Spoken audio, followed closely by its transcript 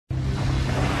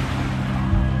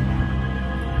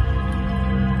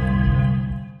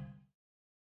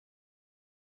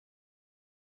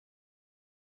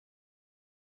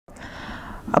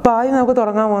അപ്പോൾ ആദ്യം നമുക്ക്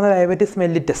തുടങ്ങാൻ പോകുന്ന ഡയബറ്റിസ്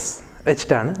മെല്ലിറ്റസ്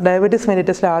വെച്ചിട്ടാണ്. ഡയബറ്റിസ്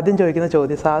മെല്ലിറ്റസിൽ ആദ്യം ചോദിക്കുന്ന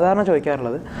ചോദ്യം, സാധാരണ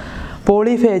ചോദിക്കാറുള്ളത്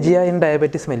പോളിഫേജിയ ഇൻ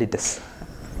ഡയബറ്റിസ് മെല്ലിറ്റസ്,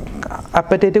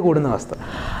 അപ്പറ്റൈറ്റ് കൂടുന്ന അവസ്ഥ.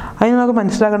 അതിന് നമുക്ക്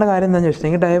മനസ്സിലാക്കേണ്ട കാര്യം എന്താണെന്ന്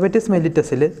വെച്ചിട്ടുണ്ടെങ്കിൽ ഡയബറ്റിസ്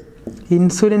മെല്ലിറ്റസിൽ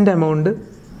ഇൻസുലിൻ്റെ എമൗണ്ട്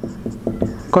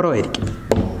കുറവായിരിക്കും.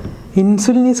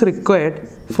 Insulin is required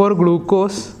for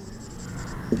glucose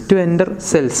to enter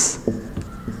cells.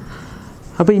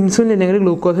 അപ്പോൾ ഇൻസുലിൻ ഇല്ലെങ്കിൽ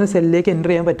ഗ്ലൂക്കോസിന് സെല്ലിലേക്ക് എൻ്റർ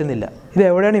ചെയ്യാൻ പറ്റുന്നില്ല. ഇത്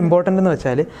എവിടെയാണ് ഇമ്പോർട്ടൻ്റ് എന്ന്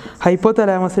വെച്ചാൽ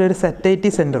ഹൈപ്പോതലാമസിൽ ഒരു സറ്റൈറ്റി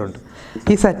സെൻറ്റർ ഉണ്ട്.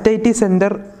 ഈ സറ്റൈറ്റി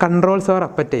സെൻറ്റർ കൺട്രോൾസ് അവർ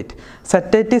അപ്പറ്റൈറ്റ്.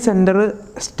 സറ്റൈറ്റി സെൻറ്റർ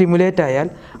സ്റ്റിമുലേറ്റ് ആയാൽ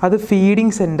അത്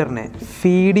ഫീഡിങ് സെൻറ്ററിനെ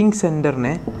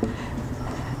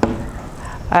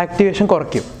ആക്ടിവേഷൻ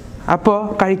കുറയ്ക്കും. അപ്പോൾ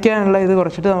കഴിക്കാനുള്ള ഇത്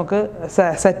കുറച്ചിട്ട് നമുക്ക്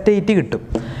സറ്റൈറ്റി കിട്ടും.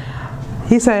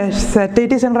 ഈ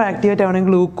സറ്റൈറ്റി സെൻറ്റർ ആക്ടിവേറ്റ് ആവണമെങ്കിൽ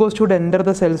glucose should enter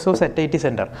the cells of satiety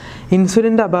centre.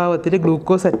 ഇൻസുലിൻ്റെ അഭാവത്തിൽ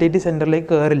ഗ്ലൂക്കോസ് സറ്റൈറ്റി സെൻറ്ററിലേക്ക്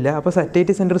കയറില്ല. അപ്പോൾ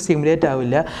സറ്റൈറ്റി സെൻറ്റർ സ്റ്റിമുലേറ്റ്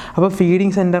ആവില്ല. അപ്പോൾ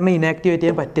ഫീഡിങ് സെൻറ്ററിനെ ഇനാക്ടിവേറ്റ്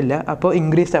ചെയ്യാൻ പറ്റില്ല. അപ്പോൾ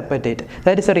increased apatite.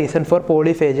 That is A reason for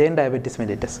പോളിഫേജിയ in diabetes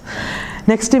mellitus.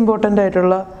 Next important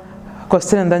ആയിട്ടുള്ള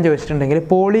ക്വസ്റ്റ്യൻ എന്താണെന്ന് ചോദിച്ചിട്ടുണ്ടെങ്കിൽ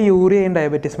പോളിയൂറിയ ഇൻ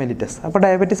ഡയബറ്റിസ് മെല്ലിറ്റസ്. അപ്പോൾ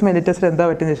ഡയബറ്റിസ് മെല്ലിറ്റസിൽ എന്താ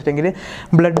പറ്റുമെന്ന് വെച്ചിട്ടുണ്ടെങ്കിൽ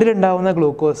ബ്ലഡിലുണ്ടാവുന്ന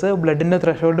ഗ്ലൂക്കോസ് ബ്ലഡിൻ്റെ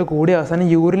ത്രഷോൾഡ് കൂടി അവസാനം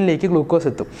യൂറിനിലേക്ക് ഗ്ലൂക്കോസ്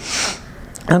എത്തും.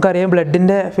 നമുക്കറിയാം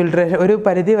ബ്ലഡിൻ്റെ ഫിൽട്രേഷൻ ഒരു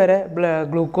പരിധി വരെ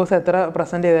ഗ്ലൂക്കോസ് എത്ര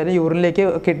പ്രസൻറ്റ് ചെയ്താലും യൂറിനിലേക്ക്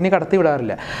കിഡ്നി കടത്തി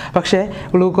വിടാറില്ല. പക്ഷേ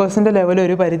ഗ്ലൂക്കോസിൻ്റെ ലെവൽ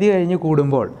ഒരു പരിധി കഴിഞ്ഞ്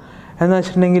കൂടുമ്പോൾ എന്ന്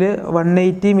വെച്ചിട്ടുണ്ടെങ്കിൽ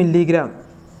 180 മില്ലിഗ്രാം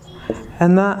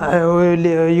എന്നാൽ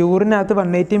യൂറിനകത്ത്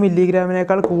 180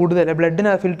 മില്ലിഗ്രാമിനേക്കാൾ കൂടുതൽ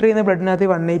ഫിൽറ്റർ ചെയ്യുന്ന ബ്ലഡിനകത്ത്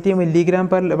 180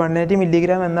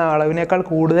 മില്ലിഗ്രാം എന്ന അളവിനേക്കാൾ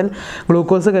കൂടുതൽ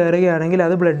ഗ്ലൂക്കോസ് കയറുകയാണെങ്കിൽ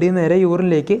അത് ബ്ലഡിൽ നിന്ന് നേരെ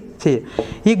യൂറിനിലേക്ക് ചെയ്യും.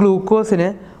 ഈ ഗ്ലൂക്കോസിന്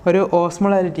ഒരു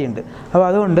ഓസ്മോളാരിറ്റി ഉണ്ട്. അപ്പോൾ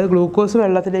അതുകൊണ്ട് ഗ്ലൂക്കോസ്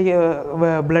വെള്ളത്തിലേക്ക്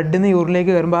ബ്ലഡിൽ നിന്ന്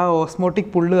യൂറിനിലേക്ക് കയറുമ്പോൾ ആ ഓസ്മോട്ടിക്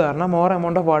പുള്ള് കാരണം more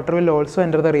amount of water will also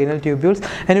enter the renal tubules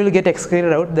and will get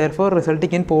excreted out, therefore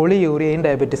resulting in polyurea in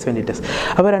diabetes mellitus.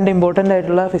 അപ്പോൾ രണ്ട് ഇമ്പോർട്ടൻ്റ്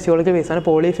ആയിട്ടുള്ള physiological ബേസാണ്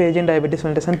പോളിഫേജിയ in diabetes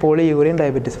mellitus and polyurea in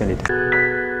diabetes mellitus.